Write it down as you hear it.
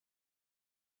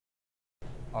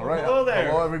All right. Hello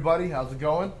there. Hello, everybody. How's it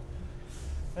going?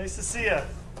 Nice to see you.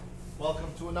 Welcome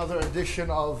to another edition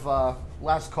of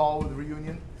Last Call with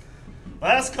Reunion.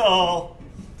 Last call.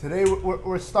 Today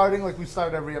we're starting like we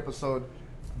start every episode,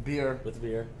 beer. With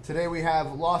beer. Today we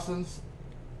have Lawson's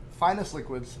Finest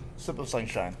Liquids, Sip of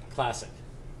Sunshine. Classic.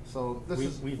 So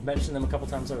We've mentioned them a couple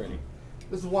times already.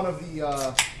 This is one of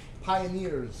the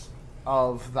pioneers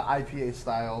of the IPA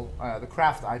style, the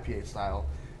craft IPA style,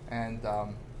 and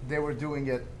they were doing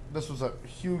it. This was a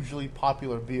hugely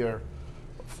popular beer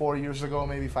 4 years ago,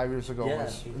 maybe 5 years ago. It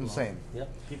was insane.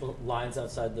 Yep. People lines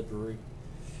outside the brewery.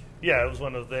 Yeah, it was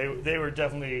one of they were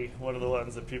definitely one of the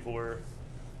ones that people were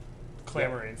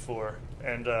clamoring for,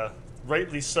 and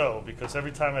rightly so, because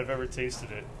every time I've ever tasted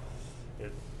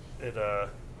it,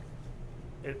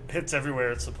 it hits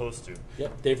everywhere it's supposed to.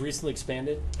 Yep. They've recently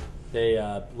expanded. They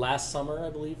last summer, I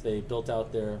believe, they built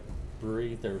out their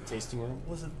brewery, their tasting room.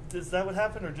 Is that what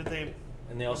happened, or did they?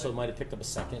 And they also might have picked up a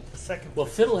second. Well,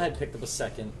 Fiddlehead picked up a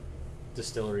second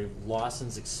distillery.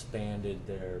 Lawson's expanded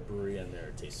their brewery and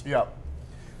their tasting room. Yep.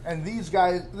 And these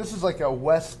guys, this is like a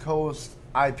West Coast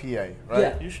IPA, right?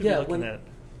 Yeah. You should be looking at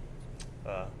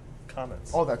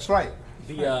comments. Oh, that's right.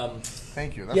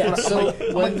 Thank you. That's yeah, what so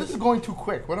I'm like, this is going too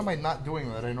quick. What am I not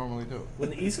doing that I normally do?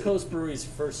 When the East Coast breweries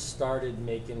first started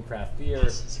making craft beer,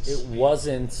 it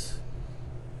wasn't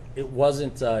New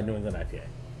England IPA.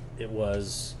 It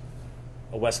was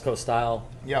a West Coast style.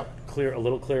 Yep. A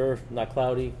little clearer, not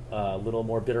cloudy, a little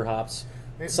more bitter hops.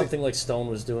 Something like Stone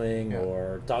was doing,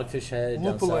 or Dogfish Head.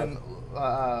 Lupulin,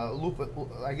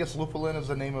 I guess lupulin is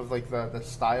the name of like the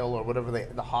style or whatever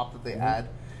the hop that they add.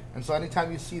 And so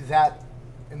anytime you see that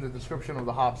in the description of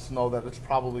the hops, know that it's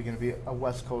probably going to be a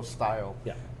West Coast style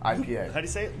IPA. How do you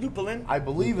say it? Lupulin? I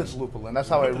believe it's lupulin. That's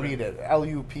how I read it.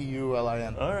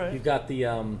 Lupulin. All right. You've got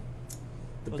the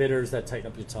bitters that tighten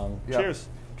up your tongue. Yep. Cheers.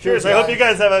 Cheers, I hope you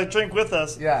guys have a drink with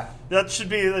us. Yeah. That should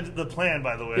be the plan,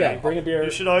 by the way. Yeah, bring a beer.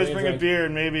 You should always bring a drink. beer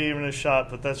and maybe even a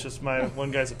shot, but that's just my one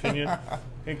guy's opinion.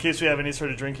 In case we have any sort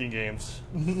of drinking games.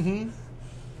 Mm-hmm.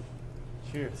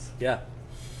 Cheers. Yeah.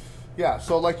 Yeah,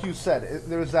 so like you said,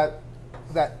 there's that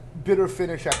bitter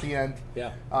finish at the end.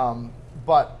 Yeah.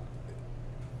 But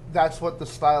that's what the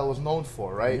style was known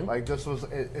for, right? Mm-hmm. Like this was,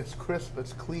 it's crisp,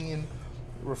 it's clean,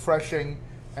 refreshing,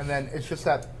 and then it's just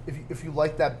that if you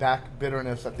like that back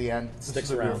bitterness at the end, this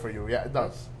is a beer for you. Yeah, it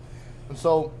does. And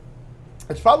so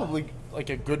it's probably like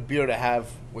a good beer to have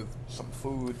with some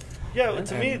food. Yeah,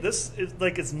 to me, this is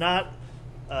like it's not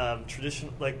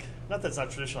traditional. Like, not that it's not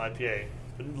traditional IPA,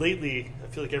 but lately I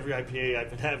feel like every IPA I've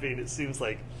been having, it seems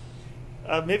like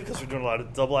maybe because we're doing a lot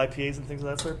of double IPAs and things of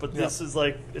that sort. But this is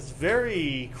like it's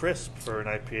very crisp for an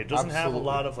IPA. It doesn't have a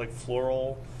lot of like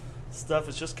floral stuff.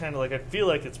 It's just kind of like I feel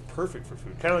like it's perfect for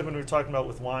food. Kind of like when we were talking about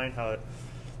with wine, how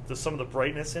there's some of the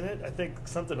brightness in it. I think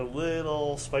something a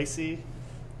little spicy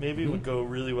maybe would go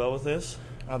really well with this.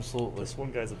 Absolutely. That's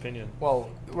one guy's opinion. Well,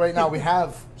 right now we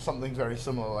have something very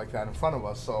similar like that in front of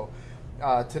us. So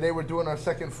today we're doing our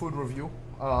second food review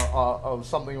of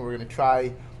something we're going to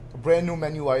try, a brand new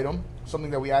menu item,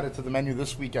 something that we added to the menu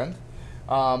this weekend.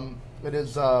 It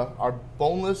is our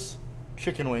boneless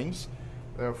chicken wings.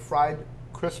 They're fried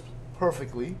crisp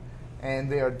perfectly,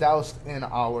 and they are doused in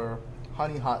our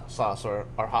honey hot sauce or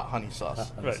our hot honey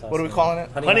sauce. Right. What are we calling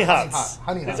it? Honey Hots.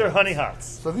 Honey These Hots. are Honey Hots.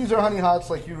 So these are honey hots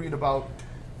like you read about.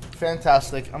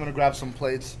 Fantastic. I'm going to grab some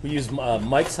plates. We use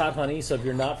Mike's Hot Honey, so if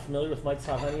you're not familiar with Mike's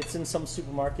Hot Honey, it's in some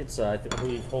supermarkets, I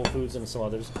believe Whole Foods and some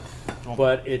others.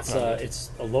 But it's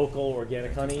a local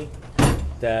organic honey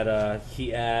that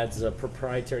he adds a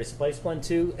proprietary spice blend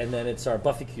to, and then it's our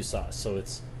barbecue sauce. So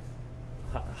it's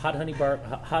hot honey,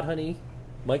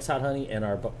 Mike's Hot Honey, and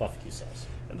our barbecue sauce.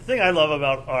 And the thing I love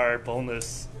about our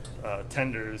boneless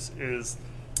tenders is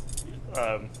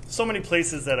so many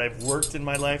places that I've worked in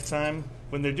my lifetime,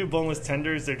 when they do boneless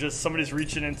tenders, they're just somebody's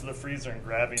reaching into the freezer and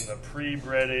grabbing the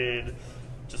pre-breaded,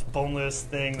 just boneless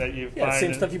thing that you find.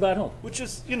 Same stuff you buy at home. Which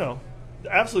is,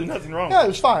 absolutely nothing wrong Yeah, with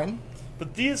it's fine.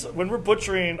 But these, when we're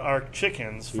butchering our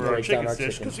chickens for our chicken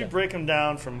dish, because we break them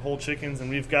down from whole chickens, and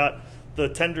we've got the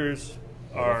tenders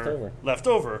are left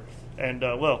over. And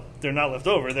well, they're not left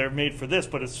over; they're made for this.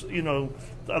 But it's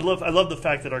I love the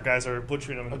fact that our guys are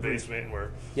butchering them in the basement, and we're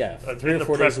in the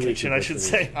prep kitchen, I should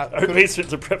say. Our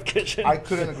basement's a prep kitchen. I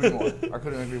couldn't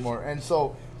agree more. And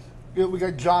so we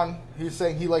got John. He's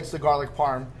saying he likes the garlic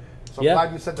parm. So I'm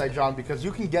glad you said that, John, because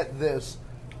you can get this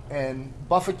in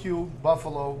barbecue,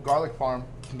 buffalo, garlic parm.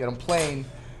 You can get them plain,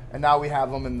 and now we have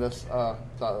them in this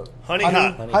Honey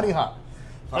Hot.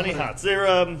 Honey Hots.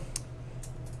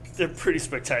 They're pretty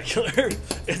spectacular.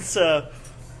 It's a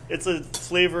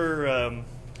flavor.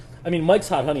 I mean, Mike's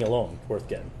Hot Honey alone worth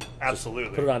getting. Absolutely.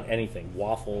 Just put it on anything.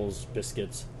 Waffles,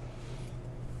 biscuits,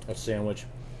 a sandwich.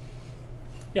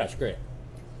 Yeah, it's great.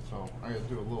 So I'm going to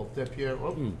do a little dip here.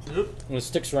 Oh, And it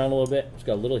sticks around a little bit. It's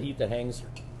got a little heat that hangs.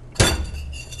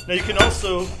 Now you can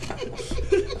also.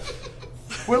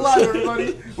 We're live,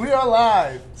 everybody. We are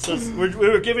live. So we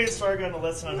were giving Sargon a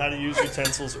lesson on how to use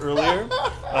utensils earlier.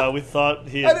 We thought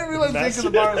he. I didn't realize Jake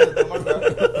in the bar was my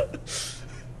bad.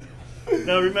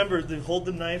 Now remember, to hold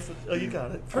the knife. Oh, you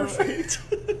got it. Perfect.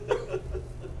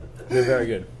 They're very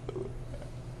good.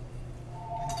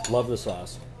 Love the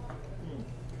sauce.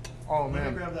 Oh, Let me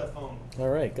man. grab that phone. All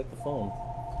right, get the phone.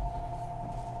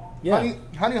 Yeah.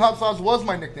 Honey Hot Sauce was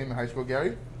my nickname in high school,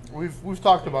 Gary. We've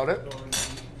talked about it.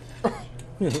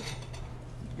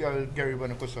 Yeah, Gary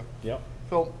Benacusa. Yep.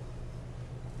 So,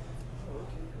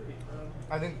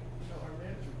 I think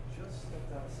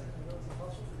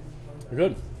You're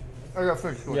good. I got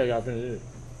finished. Yeah, yeah, I'm gonna do it.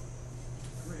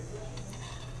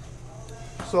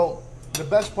 So, the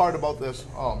best part about this,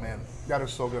 oh man, that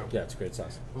is so good. Yeah, it's a great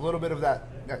sauce. A little bit of that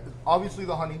obviously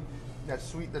the honey, that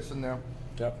sweet that's in there.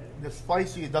 Yep. The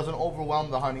spicy, it doesn't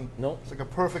overwhelm the honey. Nope. It's like a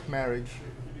perfect marriage.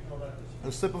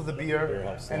 The sip of the Beer beer,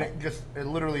 helps and out. it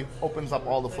literally opens up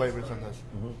all the flavors in this.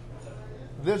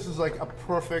 This is like a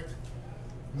perfect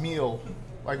meal.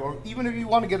 Like, or even if you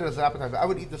want to get it as an appetizer, I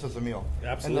would eat this as a meal.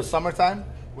 Absolutely. In the summertime,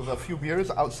 with a few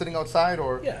beers, sitting outside,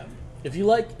 or Yeah. If you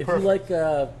like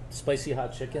spicy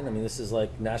hot chicken, I mean, this is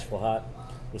like Nashville hot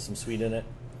with some sweet in it.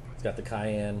 It's got the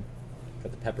cayenne,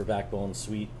 got the pepper backbone,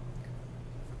 sweet,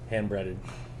 hand breaded.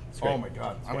 oh my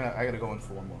god, I gotta go in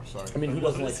for one more. Sorry. I mean, who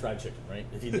doesn't like fried chicken, right?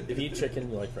 If you eat chicken,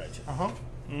 you like fried chicken. Uh huh.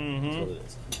 That's what it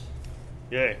is.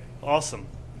 Yay! Awesome.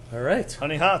 All right.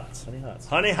 Honey Hot. Honey Hots.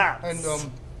 Honey Hot. And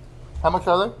how much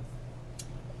are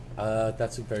they?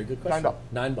 That's a very good question.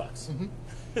 $9.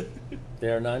 They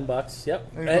are $9. Yep.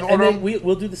 And And, you can order then them-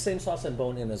 we'll do the same sauce on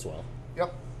bone-in as well. Yep.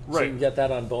 So you Right. can get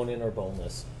that on bone-in or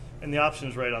boneless. And the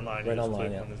option's right online. You Right just online,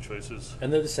 click yeah. on the choices.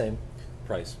 And they're the same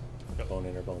price, Yep.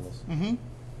 bone-in or boneless.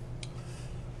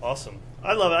 Awesome.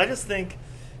 I love it. I just think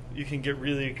you can get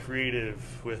really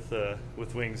creative with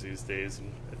wings these days,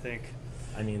 and I think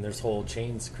I mean, there's whole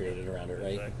chains created around it,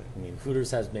 right? Exactly. I mean,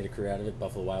 Hooters has made a career out of it.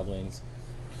 Buffalo Wild Wings,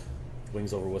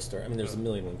 Wings Over Worcester. I mean, there's a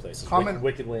million wing places.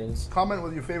 Wicked Wings. Comment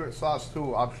with your favorite sauce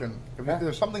too option. If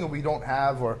there's something that we don't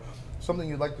have or something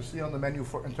you'd like to see on the menu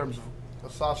for in terms of a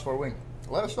sauce for a wing,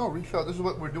 let us know. Reach out. This is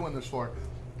what we're doing this for.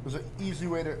 It's an easy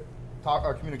way to talk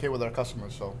or communicate with our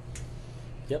customers. So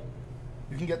Yep.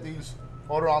 you can get these,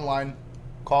 order online,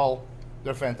 call.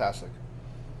 They're fantastic.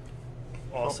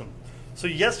 awesome. So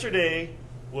yesterday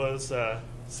was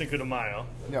Cinco de Mayo.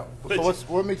 Yeah. So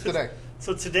what makes today?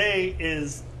 So today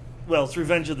is, well, it's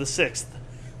Revenge of the 6th.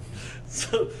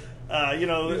 So,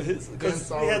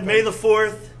 because we had May the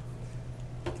 4th,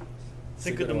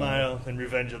 Cinco de Mayo, and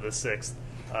Revenge of the 6th.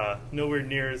 Nowhere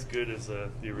near as good as the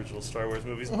original Star Wars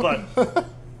movies, but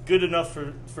good enough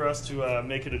for us to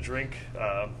make it a drink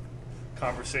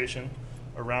conversation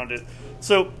around it.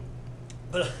 So,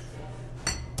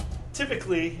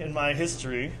 typically in my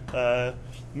history,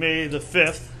 May the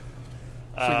 5th,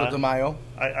 Cinco de Mayo.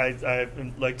 I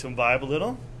like to imbibe a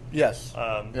little. Yes.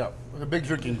 Yeah. It's a big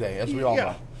drinking day, as we all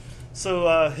know.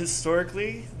 So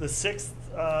historically, the 6th,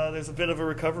 there's a bit of a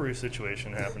recovery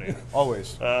situation happening.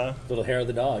 Always. Little hair of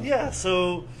the dog. Yeah.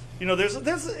 So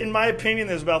there's in my opinion,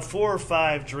 there's about 4 or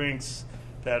 5 drinks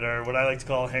that are what I like to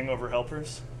call hangover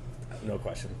helpers. No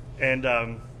question.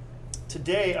 And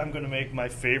today I'm going to make my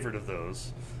favorite of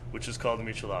those, which is called the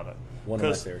michelada. One of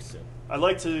my favorites too. I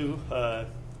like to, I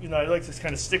like to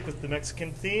kind of stick with the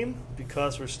Mexican theme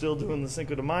because we're still doing the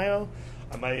Cinco de Mayo.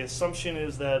 My assumption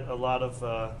is that a lot of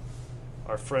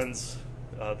our friends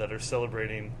that are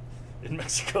celebrating in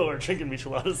Mexico are drinking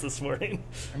micheladas this morning.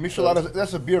 And michelada,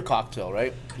 that's a beer cocktail,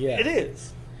 right? Yeah. It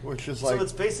is. Which is So like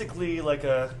it's basically like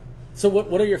a, So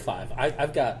what are your 5?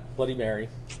 I've got Bloody Mary,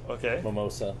 okay,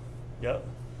 mimosa, yep,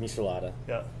 michelada.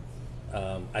 yeah,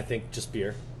 I think just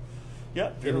beer.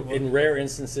 yeah. In rare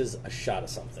instances, a shot of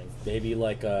something. Maybe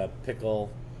like a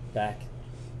pickleback.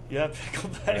 Yeah,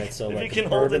 pickleback. Right, so if like you a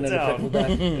can hold it bourbon and a down.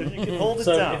 pickleback. If you can hold it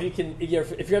So down.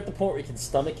 if you're at the point where you can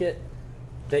stomach it,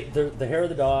 the hair of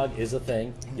the dog is a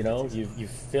thing. You know, you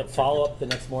follow up the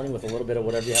next morning with a little bit of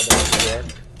whatever you had the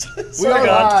night before. we are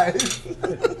God.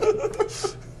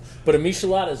 live. But a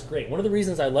michelada is great. One of the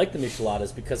reasons I like the michelada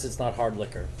is because it's not hard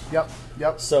liquor.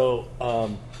 Yep. So,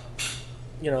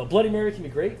 Bloody Mary can be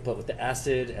great, but with the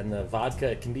acid and the vodka,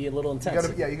 it can be a little intense.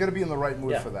 You got to be in the right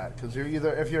mood Yeah. for that because you're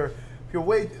either if you're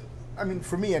way, I mean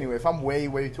for me anyway, if I'm way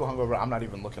too hungover, I'm not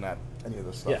even looking at any of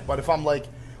this stuff. Yeah. But if I'm like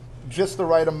just the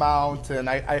right amount, and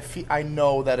I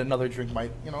know that another drink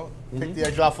might, take the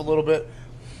edge off a little bit.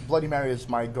 Bloody Mary is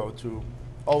my go-to,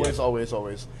 always, always,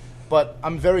 always. But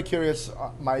I'm very curious.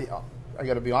 I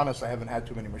got to be honest, I haven't had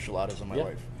too many micheladas in my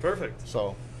life. Perfect.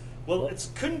 So, well, it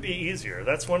couldn't be easier.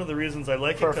 That's one of the reasons I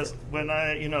like it, because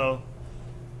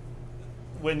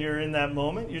when you're in that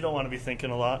moment, you don't want to be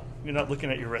thinking a lot. You're not looking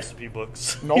at your recipe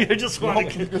books. Nope. You just want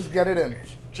to just get it in.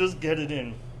 Just get it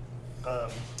in.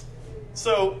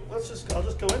 So I'll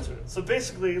just go into it. So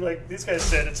basically, like these guys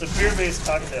said, it's a beer-based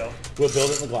cocktail. We'll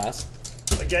build it in the glass.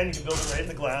 Again, you can build it right in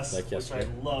the glass, Like which I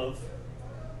love.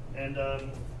 And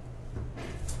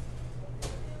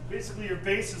basically, your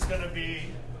base is going to be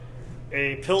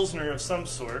a pilsner of some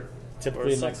sort.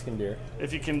 Typically a Mexican beer.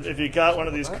 If you got one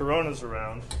of these Coronas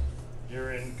around,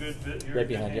 you're in good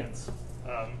hands.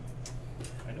 I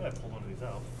knew I pulled one of these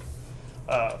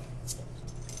out.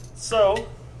 So,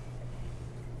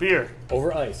 beer.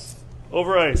 Over ice.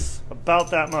 Over ice.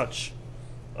 About that much.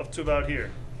 Up to about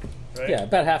here. Right? Yeah,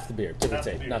 about half the beer, give or Half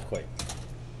the take. beer. Not quite.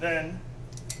 Then,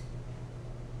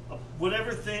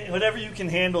 whatever you can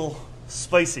handle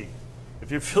spicy,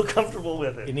 if you feel comfortable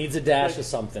with it. It needs a dash of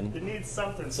something. It needs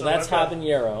something. So that's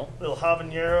habanero. Little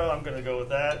habanero. I'm going to go with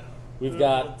that. We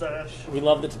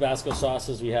love the Tabasco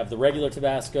sauces. We have the regular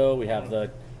Tabasco. We have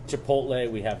the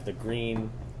chipotle. We have the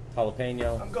green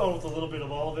jalapeno. I'm going with a little bit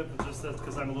of all of it, but just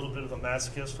because I'm a little bit of a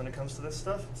masochist when it comes to this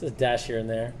stuff. It's a dash here and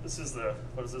there. This is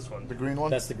what is this one? The green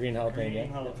one? That's the green jalapeno.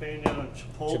 Green jalapeno and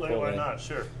chipotle. Why not?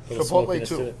 Sure. Chipotle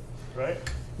too. Right?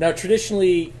 Now,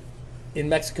 traditionally, in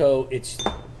Mexico,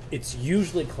 it's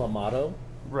usually clamato.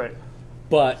 Right.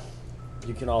 But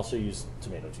you can also use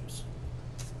tomato juice.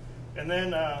 And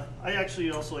then I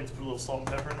actually also like to put a little salt and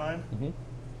pepper in mine.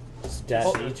 Just a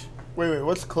dash each. Wait,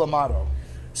 what's clamato?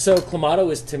 So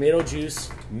clamato is tomato juice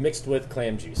mixed with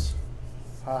clam juice.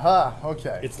 Aha,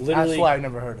 okay. It's literally. That's why I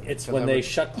never heard of it. It's when they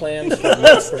shut clams for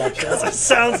mass production. It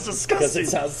sounds disgusting. Because it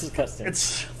sounds disgusting.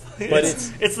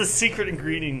 It's the secret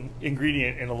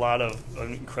ingredient in a lot of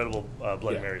incredible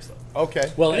Bloody Mary stuff.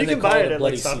 Okay. Well, and and you can buy it at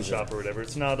Bloody Stop Caesar. Shop or whatever.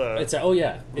 It's not a.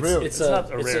 Really? It's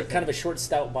not a rare kind of a short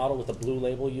stout bottle with a blue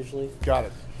label usually. Got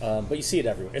it. But you see it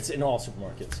everywhere. It's in all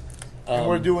supermarkets. And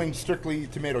we're doing strictly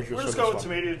tomato juice. We're just going with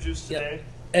tomato juice today. Yep.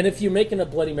 And if you're making a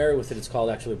Bloody Mary with it, it's called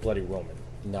actually Bloody Roman,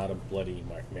 not a Bloody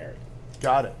Mary.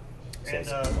 Got it. So And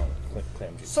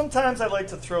clam juice. sometimes I like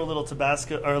to throw a little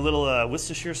Tabasco or a little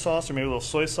Worcestershire sauce or maybe a little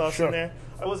soy sauce in there.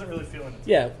 I wasn't really feeling it.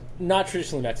 Yeah, not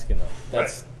traditionally Mexican though.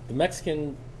 That's Right. The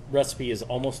Mexican recipe is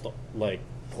almost like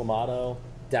clamato,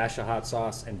 dash of hot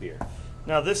sauce, and beer.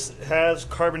 Now this has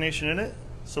carbonation in it,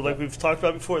 so like we've talked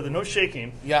about before, there's no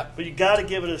shaking. Yeah. But you got to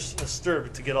give it a stir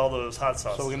to get all those hot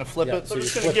sauces. So we're gonna flip Yeah. it. So I'm you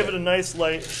just going to flip give it. it a nice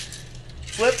light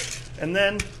flip, and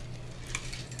then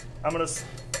I'm going to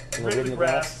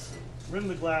rim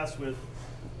the glass with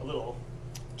a little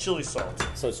chili salt.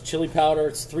 So it's chili powder.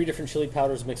 It's 3 different chili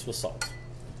powders mixed with salt.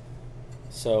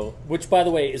 So, which by the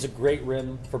way is a great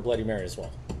rim for Bloody Mary as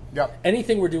well. Yep.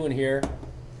 Anything we're doing here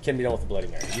can be done with a Bloody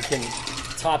Mary. You can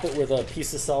top it with a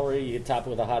piece of celery. You can top it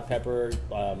with a hot pepper.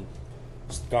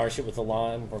 Just garnish it with a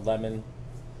lime or lemon.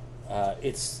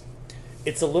 It's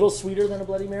a little sweeter than a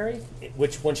Bloody Mary,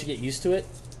 which once you get used to it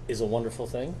is a wonderful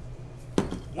thing.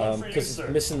 One for you, Because sir.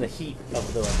 it's missing the heat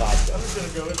of the vodka. I'm just going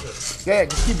to go into it. Yeah,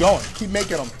 just keep going. Keep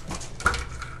making them.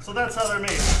 So that's how they're made.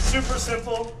 Super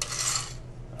simple.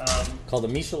 Called a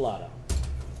michelada.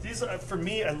 These are, for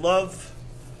me, I love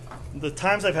the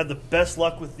times I've had the best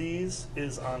luck with these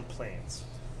is on planes.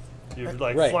 You're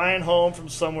like Right. flying home from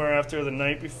somewhere after the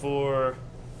night before,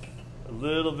 a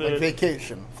little bit, Like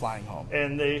vacation, flying home.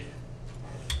 and they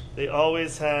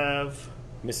always have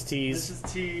Miss T's.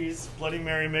 Mrs. T's Bloody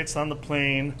Mary mix on the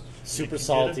plane. Super You can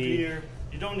salty. Get a beer.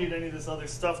 You don't need any of this other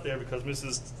stuff there because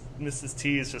Mrs.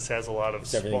 T's just has a lot of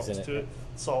Everything's salt in it. to it,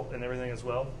 salt and everything as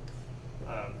well.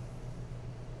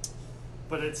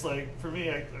 But it's like for me,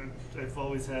 I've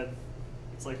always had.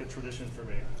 It's like a tradition for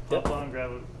me. Yep. Hop on,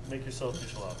 grab it, make yourself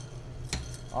michelada.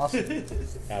 Awesome.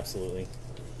 Absolutely.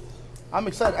 I'm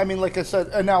excited. I mean, like I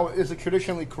said, now is it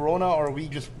traditionally Corona, or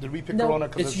did we pick No, Corona?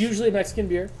 it's usually a Mexican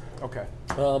beer, okay.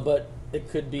 but it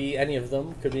could be any of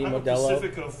them. Could be I'm Modelo. a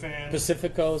Pacifico fan.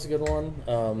 Pacifico is a good one.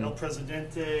 El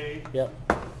Presidente. Yep.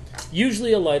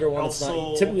 Usually a lighter one. El It's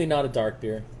Sol. not typically not a dark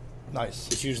beer. Nice.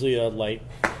 It's usually a light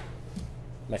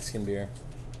Mexican beer.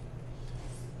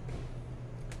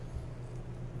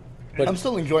 But I'm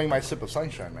still enjoying my sip of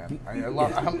sunshine, man. I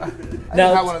haven't had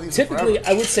now, one of these in typically, forever.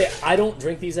 I would say I don't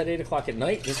drink these at 8 o'clock at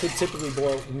night. This would typically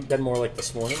been more like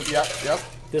this morning. Yep.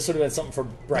 This would have been something for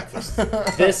breakfast.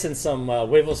 This and some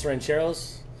huevos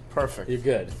rancheros. Perfect. You're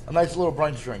good. A nice little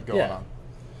brunch drink going Yeah. on.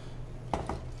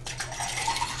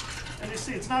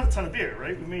 see, it's not a ton of beer,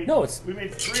 right? We made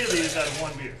 3 of these out of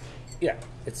 1 beer. Yeah,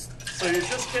 it's So you're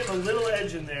just getting a little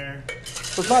edge in there.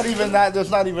 So it's not even that.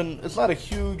 It's not a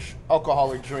huge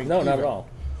alcoholic drink. no, not either. at all.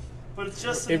 But it's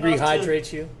just It enough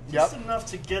rehydrates you. Just enough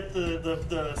to get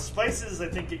the spices, I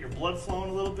think, get your blood flowing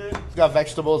a little bit. It's got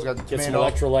vegetables, got Get some tomato.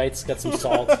 electrolytes, got some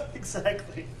salt,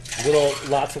 Exactly.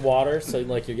 lots of water, so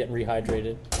like you're getting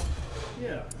rehydrated.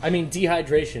 Yeah. I mean,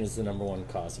 dehydration is the #1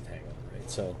 cause of hangover,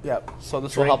 right? So Yeah, so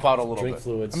this will help out a little drink bit.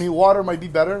 fluids. I mean, water might be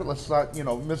better. Let's not,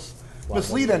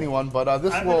 mislead anyone, but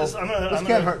this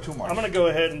can't hurt too much. I'm gonna go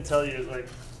ahead and tell you, like,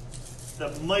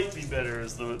 that might be better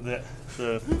is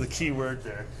the key word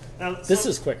there. Now, this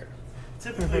is quicker.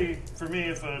 Typically, for me,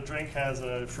 if a drink has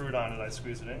a fruit on it, I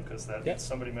squeeze it in because that means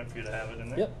somebody meant for you to have it in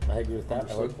there. Yep, I agree with that.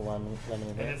 I like the lemon in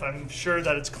And there. if I'm sure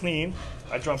that it's clean,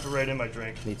 I dump it right in my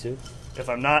drink. Me too. If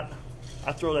I'm not,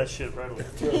 I throw that shit right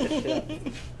away.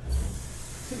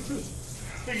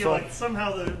 Figure like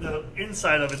somehow the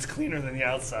inside of it's cleaner than the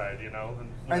outside, and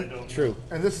I don't. True.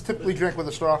 And this is typically drank with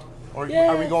a straw? Or Yeah.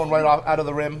 are we going right out of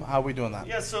the rim? How are we doing that?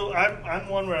 Yeah, so I'm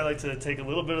one where I like to take a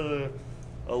little bit of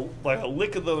a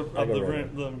lick of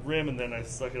the rim, and then I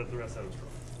suck it up the rest out of the straw.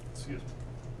 Excuse me.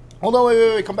 Hold on,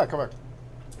 wait, come back.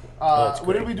 That's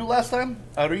What did great. we do last time?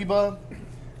 Arriba,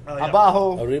 Yeah.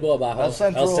 abajo, Arriba, abajo, El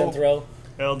Centro. El Centro,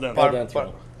 Hell done. Par Par-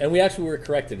 dentro. And we actually were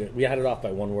corrected. We had it off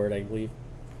by 1 word, I believe.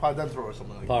 par dentro or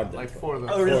something like Par that. Like dentro. for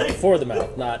the. Oh, really? For the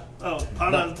mouth, not. Oh,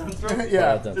 para dentro?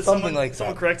 Yeah, Par dentro. Did something someone, like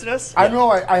someone that. corrected us? I know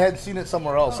I had seen it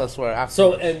somewhere else. That's where after.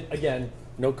 So, and again,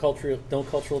 no cultural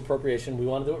appropriation. We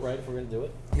want to do it right if we're going to do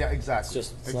it. yeah, exactly.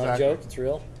 It's not a joke. It's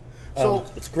real. So-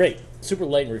 it's great. Super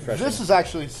light and refreshing. This is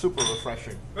actually super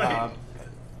refreshing. Right.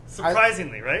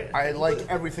 Surprisingly, right? I like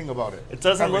everything about it. It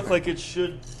doesn't look Everything. like it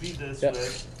should be this Yep. way.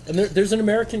 And there's an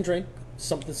American drink,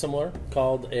 something similar,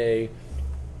 called a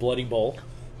Bloody Bowl,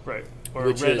 Right. Or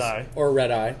which red is eye. or a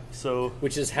red eye, So,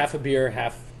 which is half a beer,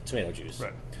 half tomato juice.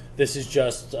 right. This is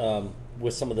just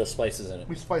with some of the spices in it,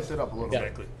 We spice it up a little Yeah. bit.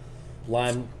 Exactly.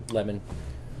 lime, lemon.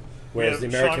 Whereas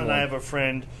the Sean American and I one, have a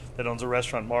friend that owns a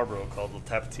restaurant in Marlboro called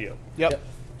Tap&Table. Yep. Yep.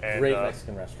 And, great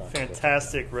Mexican restaurant.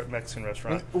 Fantastic Mexican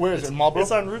restaurant. Where is it? Marlboro?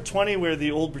 It's on Route 20 where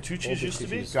the old Bertucci's Old used to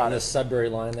be. Bertucci's. Got On it. the Sudbury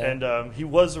line there. And he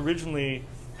was originally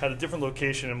had a different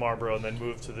location in Marlboro and then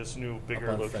moved to this new, bigger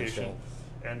on French location. Hill.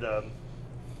 And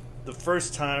the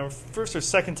first or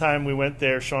second time we went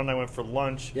there, Sean and I went for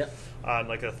lunch Yep. on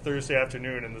like a Thursday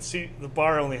afternoon, and the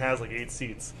bar only has like 8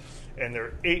 seats, and there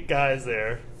were 8 guys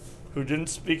there who didn't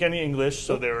speak any English,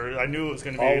 so I knew it was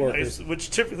going to be All nice. workers. Which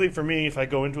typically for me, if I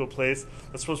go into a place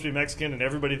that's supposed to be Mexican and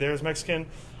everybody there is Mexican,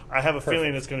 I have a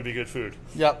feeling it's going to be good food.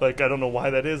 Yep. Like I don't know why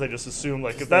that is. I just assume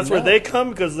like if they that's where know. they come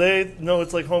because they know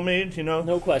it's like homemade,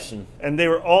 No question. And they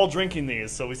were all drinking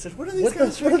these, so we said, "What are these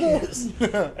guys drinking?"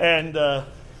 And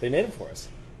They made it for us.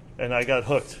 and I got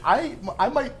hooked. I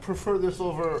might prefer this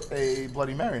over a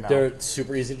Bloody Mary now. They're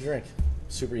super easy to drink.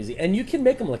 Super easy. And you can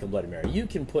make them like a Bloody Mary. You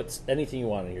can put anything you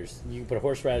want in here. You can put a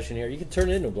horseradish in here. You can turn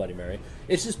it into a Bloody Mary.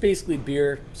 It's just basically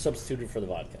beer substituted for the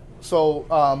vodka. So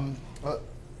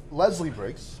Leslie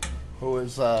Briggs, who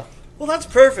is Well, that's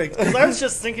perfect because I was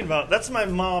just thinking about that's my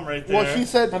mom right there. well, she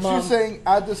said Hi, Mom. she's saying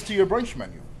add this to your brunch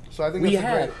menu. So I think We that's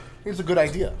had- it's a good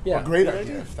idea. Yeah. A great Good idea,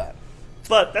 idea. if that.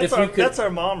 but If we could- that's our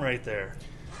mom right there.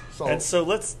 So And so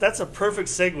that's a perfect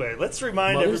segue. Let's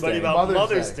remind Mother's everybody Day. about Mother's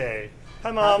Mother's Day. Day. Hi,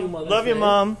 Happy Mom. Mother's Love you, Day.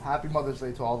 Mom. happy Mother's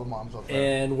Day to all the moms out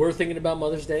there. And we're thinking about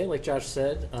Mother's Day, like Josh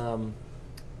said.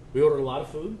 We ordered a lot of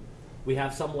food. We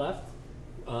have some left.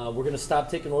 We're going to stop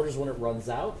taking orders when it runs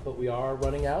out, but we are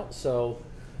running out. So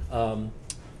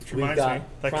Which we've reminds got me,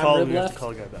 that prime call rib we have to left. call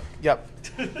a guy back.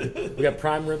 Yep. We got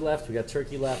prime rib left. We got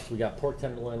turkey left. We got pork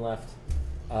tenderloin left.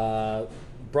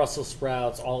 Brussels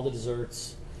sprouts, all the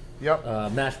desserts, Yep.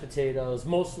 mashed potatoes,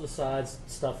 most of the sides,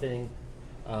 stuffing.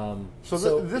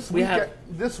 So, this we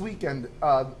weekend,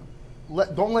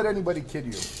 don't let anybody kid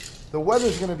you. The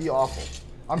weather's going to be awful.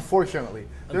 Unfortunately,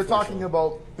 they're talking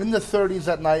about in the 30s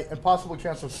at night and possible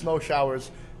chance of snow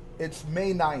showers. It's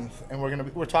May 9th, and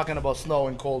we're talking about snow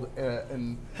and cold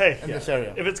in this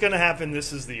area. If it's going to happen,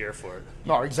 this is the year for it.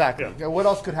 No, exactly. Yeah. Yeah, what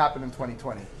else could happen in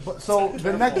 2020? But so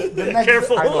the next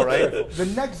Careful. I know, right? The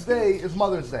next day is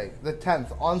Mother's Day, the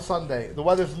 10th on Sunday. The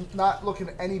weather's not looking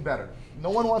any better. No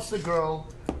one wants to grill.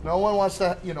 No one wants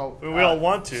to, We all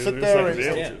want to. sit We're just there not gonna be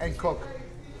able to. and cook.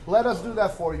 Let us do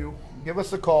that for you. Give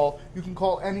us a call. You can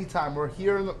call anytime. We're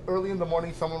here early in the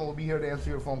morning. Someone will be here to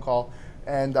answer your phone call.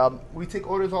 And we take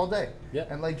orders all day. Yeah.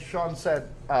 And like Sean said,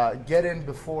 get in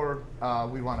before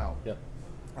we run out.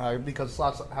 Yep. Because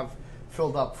slots have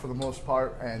filled up for the most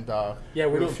part, and Yeah, we're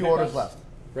we have doing a few orders pickups, left.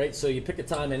 Right, so you pick a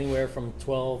time anywhere from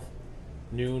 12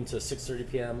 noon to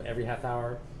 6:30 p.m. every half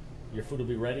hour. Your food will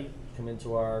be ready. Come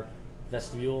into our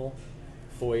vestibule,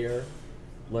 foyer,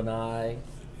 lanai,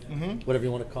 whatever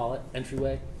you want to call it,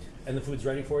 entryway, and the food's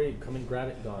ready for you. You come in, grab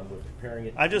it, gone. We're preparing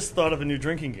it. I just thought of a new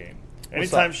drinking game.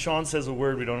 Anytime Sean says a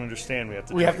word we don't understand,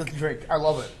 we have to drink. I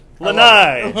love it.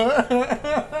 Lanai.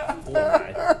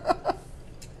 Lanai.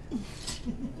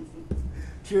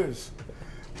 Cheers.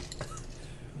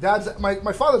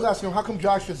 My father's asking him, how come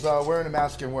Josh is wearing a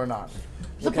mask and we're not?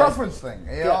 It's a preference thing.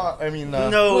 Yeah. I mean,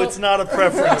 no, it's not a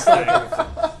preference thing.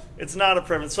 It's not a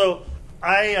preference. So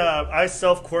I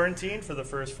self-quarantined for the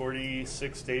first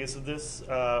 46 days of this.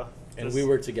 And we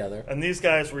were together. And these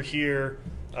guys were here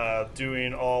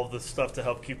doing all the stuff to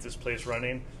help keep this place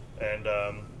running. And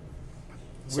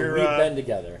we've been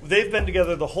together. They've been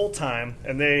together the whole time,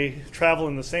 and they travel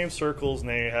in the same circles, and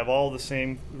they have all the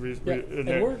same. And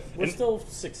we're still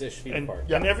 6-ish feet apart.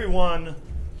 And everyone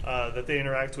that they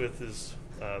interact with is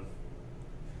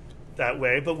that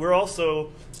way. But we're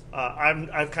also,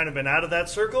 I've kind of been out of that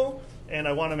circle, and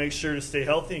I want to make sure to stay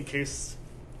healthy in case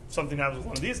something happens with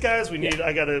one of these guys.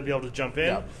 I got to be able to jump in.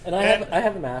 Yeah. And I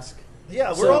have a mask.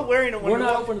 Yeah, we're all wearing it. We're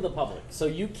not open to the public, so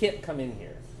you can't come in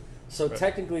here. So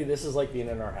technically, this is like being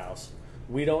in our house.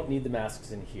 We don't need the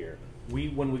masks in here.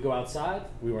 When we go outside,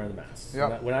 we wear the masks.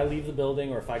 Yep. When I leave the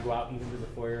building, or if I go out even to the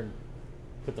foyer and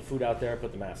put the food out there, I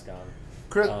put the mask on.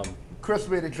 Chris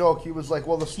made a joke. He was like,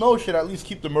 well, the snow should at least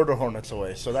keep the murder hornets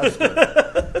away, so that's good.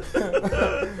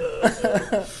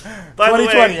 By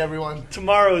 2020, the way, everyone.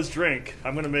 Tomorrow's drink.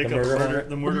 I'm going to make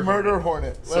the murder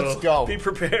hornet. Let's go. Be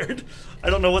prepared. I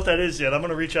don't know what that is yet. I'm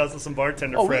going to reach out to some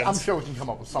bartender friends. I'm sure we can come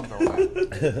up with something like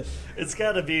that. It's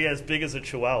got to be as big as a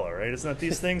chihuahua, right? It's not.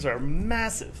 These things are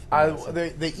massive.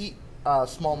 They eat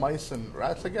small mice and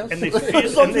rats, I guess. And they feel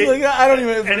something like that. I don't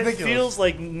even. It's and ridiculous. It feels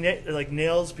like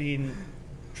nails being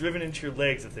driven into your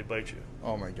legs if they bite you.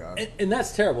 Oh my god! And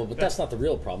that's terrible, but that's not the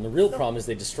real problem. The real problem is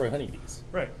they destroy honeybees.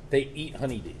 Right. They eat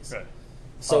honeybees. Right.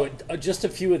 So just a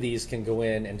few of these can go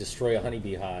in and destroy a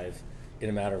honeybee hive in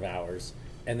a matter of hours,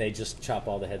 and they just chop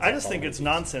all the heads off. I just think it's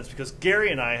nonsense because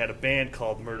Gary and I had a band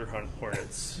called Murder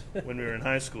Hornets when we were in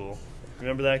high school.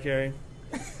 Remember that, Gary?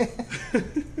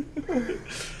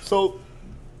 So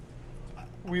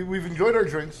we've enjoyed our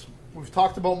drinks. We've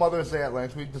talked about Mother's Day at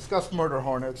length. We've discussed murder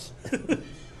hornets.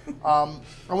 I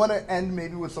want to end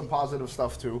maybe with some positive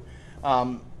stuff too,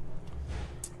 and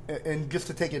just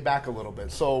to take it back a little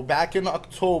bit. So back in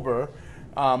October,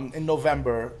 in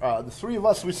November, the three of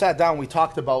us, we sat down. We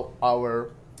talked about our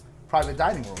private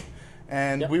dining room,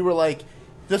 and we were like,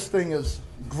 "This thing is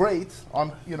great."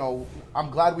 I'm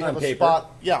glad we have a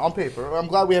spot. Yeah, on paper, I'm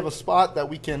glad we have a spot that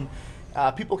we can.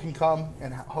 People can come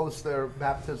and host their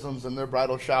baptisms and their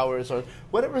bridal showers or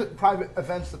whatever private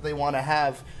events that they want to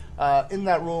have in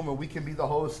that room, and we can be the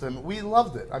host. And we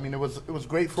loved it. I mean, it was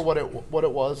great for what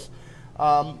it was.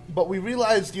 But we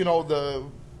realized,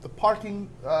 the parking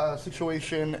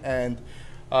situation and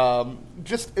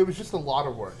it was just a lot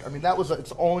of work. I mean, that was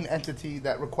its own entity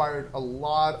that required a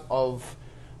lot of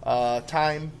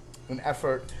time and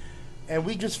effort, and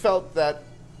we just felt that.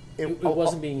 It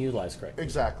wasn't being utilized correctly.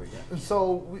 Exactly. Yeah. And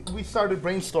so we started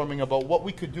brainstorming about what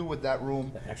we could do with that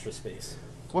room. The extra space.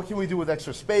 What can we do with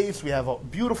extra space? We have a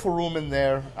beautiful room in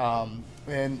there,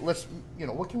 and let's,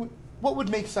 what would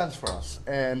make sense for us?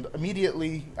 And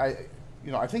immediately,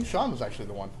 I think Sean was actually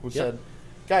the one who said,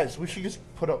 guys, we should just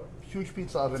put a huge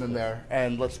pizza oven in there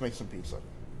and let's make some pizza.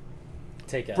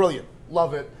 Take it. Brilliant.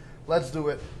 Love it. Let's do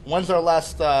it. When's our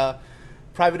last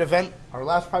private event? Our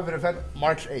last private event,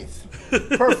 March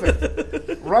 8th.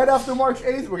 Perfect. Right after March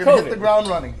 8th, we're going to hit the ground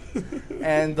running.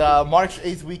 And March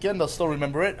 8th weekend, I'll still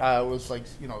remember it. It was like,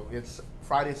 it's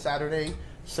Friday, Saturday.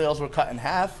 Sales were cut in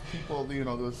half. People, there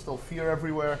was still fear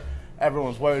everywhere.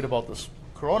 Everyone's worried about this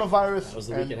coronavirus. That was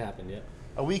the week it happened, yeah.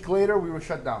 A week later, we were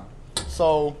shut down.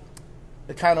 So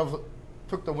it kind of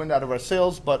took the wind out of our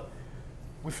sails, but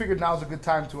we figured now's a good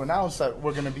time to announce that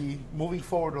we're going to be moving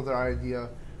forward with our idea.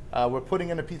 We're putting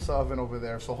in a pizza oven over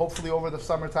there, so hopefully over the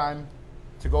summertime,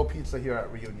 to-go pizza here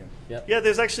at Reunion. Yep. Yeah,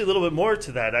 there's actually a little bit more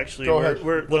to that. Actually, Go ahead.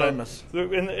 What did I miss?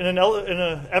 In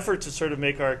an effort to sort of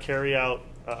make our carry-out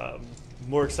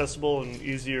more accessible and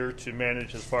easier to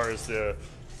manage as far as the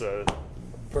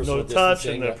no touch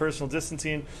and the personal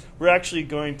distancing, we're actually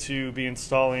going to be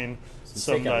installing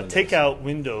some takeout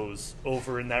windows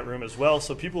over in that room as well,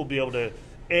 so people will be able to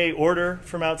order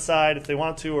from outside if they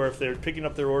want to, or if they're picking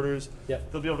up their orders,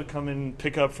 they'll be able to come and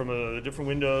pick up from the different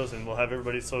windows, and we'll have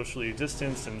everybody socially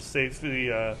distanced and safely.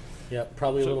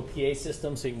 Probably a little PA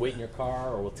system so you can wait in your car,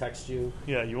 or we'll text you.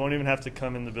 Yeah, you won't even have to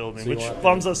come in the building, which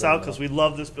bums us out because we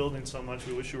love this building so much.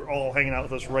 We wish you were all hanging out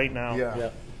with us right now.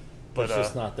 Yeah. But it's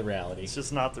just not the reality. It's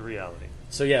just not the reality.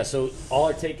 So yeah, so all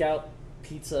our takeout,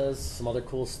 pizzas, some other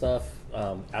cool stuff,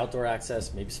 outdoor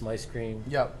access, maybe some ice cream.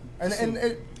 Yep.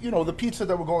 And you know, the pizza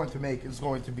that we're going to make is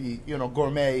going to be, you know,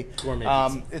 gourmet. Gourmet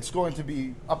pizza. It's going to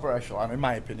be upper echelon, in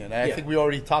my opinion. And I Yeah. think we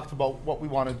already talked about what we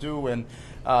want to do and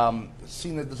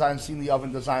seen the designs, seen the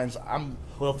oven designs.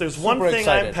 Well, if there's super one thing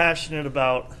excited. I'm passionate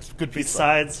about good pizza.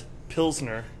 besides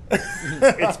Pilsner,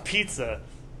 it's pizza.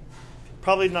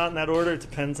 Probably not in that order. It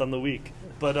depends on the week.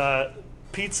 But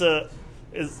pizza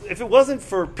is. If it wasn't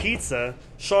for pizza,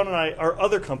 Sean and our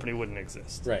other company wouldn't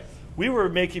exist. Right. We were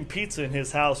making pizza in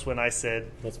his house when I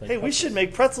said, Let's make "Hey, we pretzels." should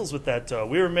make pretzels with that dough."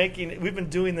 We've been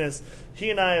doing this.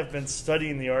 He and I have been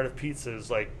studying the art of pizzas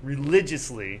like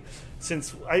religiously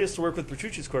since I used to work with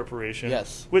Bertucci's Corporation.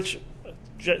 Yes. Which,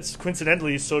 just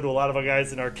coincidentally, so do a lot of our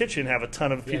guys in our kitchen have a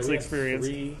ton of Yeah, pizza we have experience.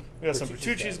 three We got some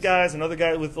Bertucci's Bertucci's guys, another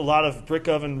guy with a lot of brick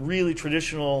oven, really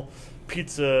traditional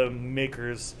pizza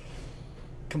makers,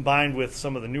 combined with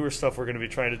some of the newer stuff we're going to be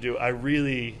trying to do. I'm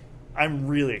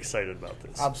really excited about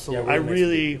this. Absolutely. Yeah, I we're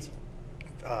really, next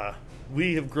to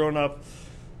we have grown up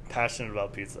passionate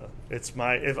about pizza.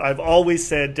 If I've always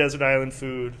said desert island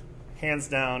food, hands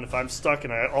down. If I'm stuck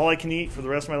and all I can eat for the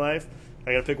rest of my life,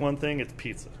 I got to pick one thing. It's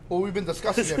pizza. Well, we've been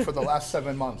discussing it for the last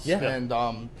 7 months. Yeah.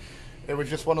 And it was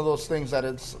just one of those things that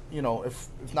it's, you know, if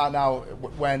not now,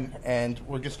 when, and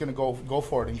we're just going to go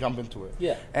for it and jump into it.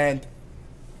 Yeah. And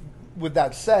with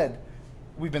that said,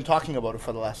 we've been talking about it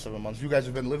for the last 7 months. You guys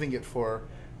have been living it for,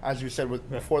 as you said,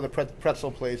 before the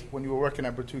pretzel place, when you were working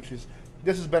at Bertucci's.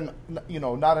 This has been, you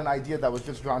know, not an idea that was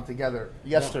just drawn together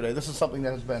yesterday. No. This is something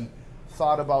that has been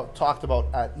thought about, talked about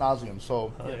ad nauseum.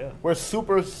 So Yeah. we're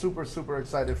super, super, super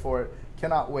excited for it.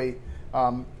 Cannot wait.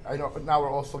 I know now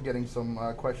we're also getting some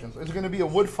questions. Is it going to be a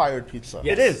wood-fired pizza?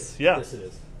 Yes. It is, yeah. Yes, it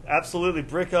is. Absolutely.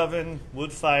 Brick oven,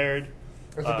 wood fired.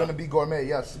 Is it going to be gourmet?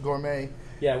 Yes, gourmet.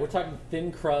 Yeah, we're talking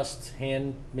thin crust,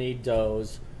 handmade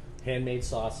doughs, handmade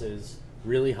sauces,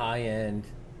 really high end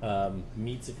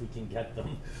meats if we can get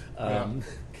them.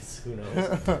 'Cause who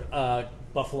knows?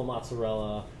 Buffalo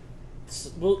mozzarella.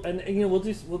 And you know we'll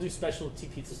do specialty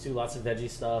pizzas too. Lots of veggie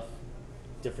stuff,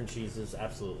 different cheeses.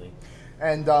 Absolutely.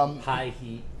 And High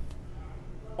heat.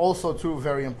 also, too,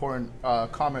 very important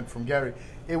comment from Gary.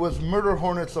 It was murder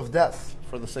hornets of death,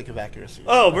 for the sake of accuracy.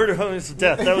 Oh, Murder Hornets of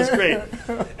Death. That was great.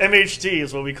 MHD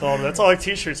is what we call them. That's all our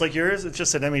T-shirts. Like yours, it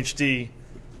just said MHD.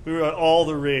 We were all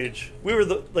the rage. We were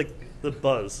the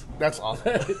buzz. That's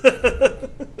awesome.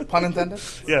 Pun intended?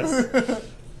 Yes.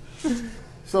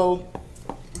 So,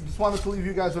 just wanted to leave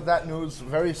you guys with that news.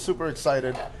 Very super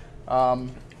excited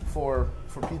for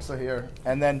pizza here.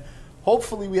 And then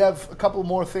hopefully we have a couple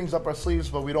more things up our sleeves,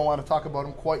 but we don't want to talk about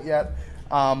them quite yet.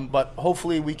 But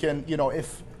hopefully we can, you know,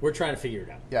 if We're trying to figure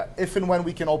it out. if and when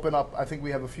we can open up, I think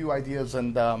we have a few ideas,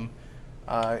 and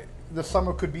the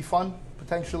summer could be fun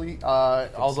potentially.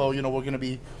 Although you know we're going to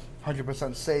be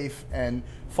 100% safe and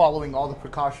following all the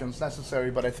precautions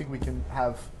necessary, but I think we can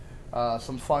have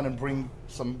some fun and bring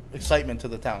some excitement to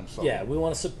the town. So Yeah, we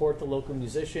want to support the local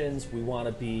musicians. We want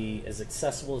to be as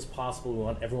accessible as possible. We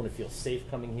want everyone to feel safe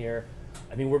coming here.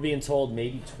 I mean, we're being told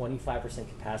maybe 25%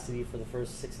 capacity for the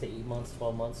first 6 to 8 months,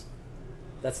 12 months.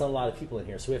 That's not a lot of people in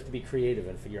here, so we have to be creative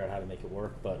and figure out how to make it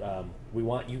work. But we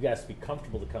want you guys to be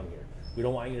comfortable to come here. We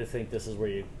don't want you to think this is where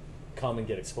you come and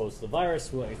get exposed to the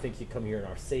virus. We want you to think you come here and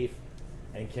are safe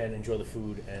and can enjoy the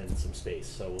food and some space.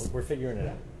 So we're figuring it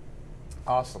out.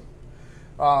 awesome.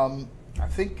 I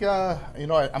think you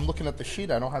know I'm looking at the sheet.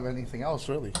 I don't have anything else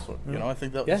really. So you know I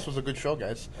think that this was a good show,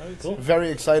 guys. Cool. Very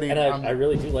exciting. And I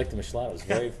really do like the michelada. It's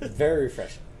very, very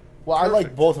refreshing. Well, I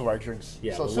like both of our drinks.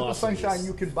 Yeah, so the Simple Lawson Sunshine is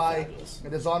you can buy. fabulous.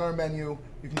 It is on our menu.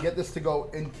 You can get this to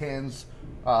go in cans.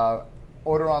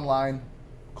 Order online.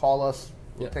 Call us.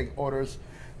 We'll Yeah. take orders.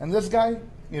 And this guy,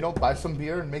 you know, buy some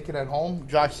beer and make it at home.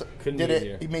 Josh Couldn't did be it.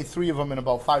 easier. He made 3 of them in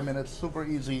about 5 minutes. Super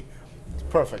easy. It's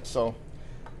perfect. So,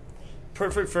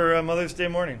 Perfect for Mother's Day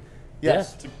morning.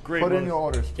 yes. It's a great Put in one. your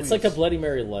orders, please. It's like a Bloody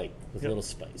Mary light with a Yep. little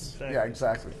spice. Exactly. Yeah,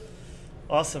 exactly.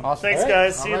 Awesome. Awesome. Thanks, All right.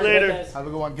 guys. See you All right. later. Bye, guys. Have a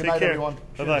good one. Good Take night, care. everyone.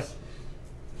 Bye-bye. Cheers.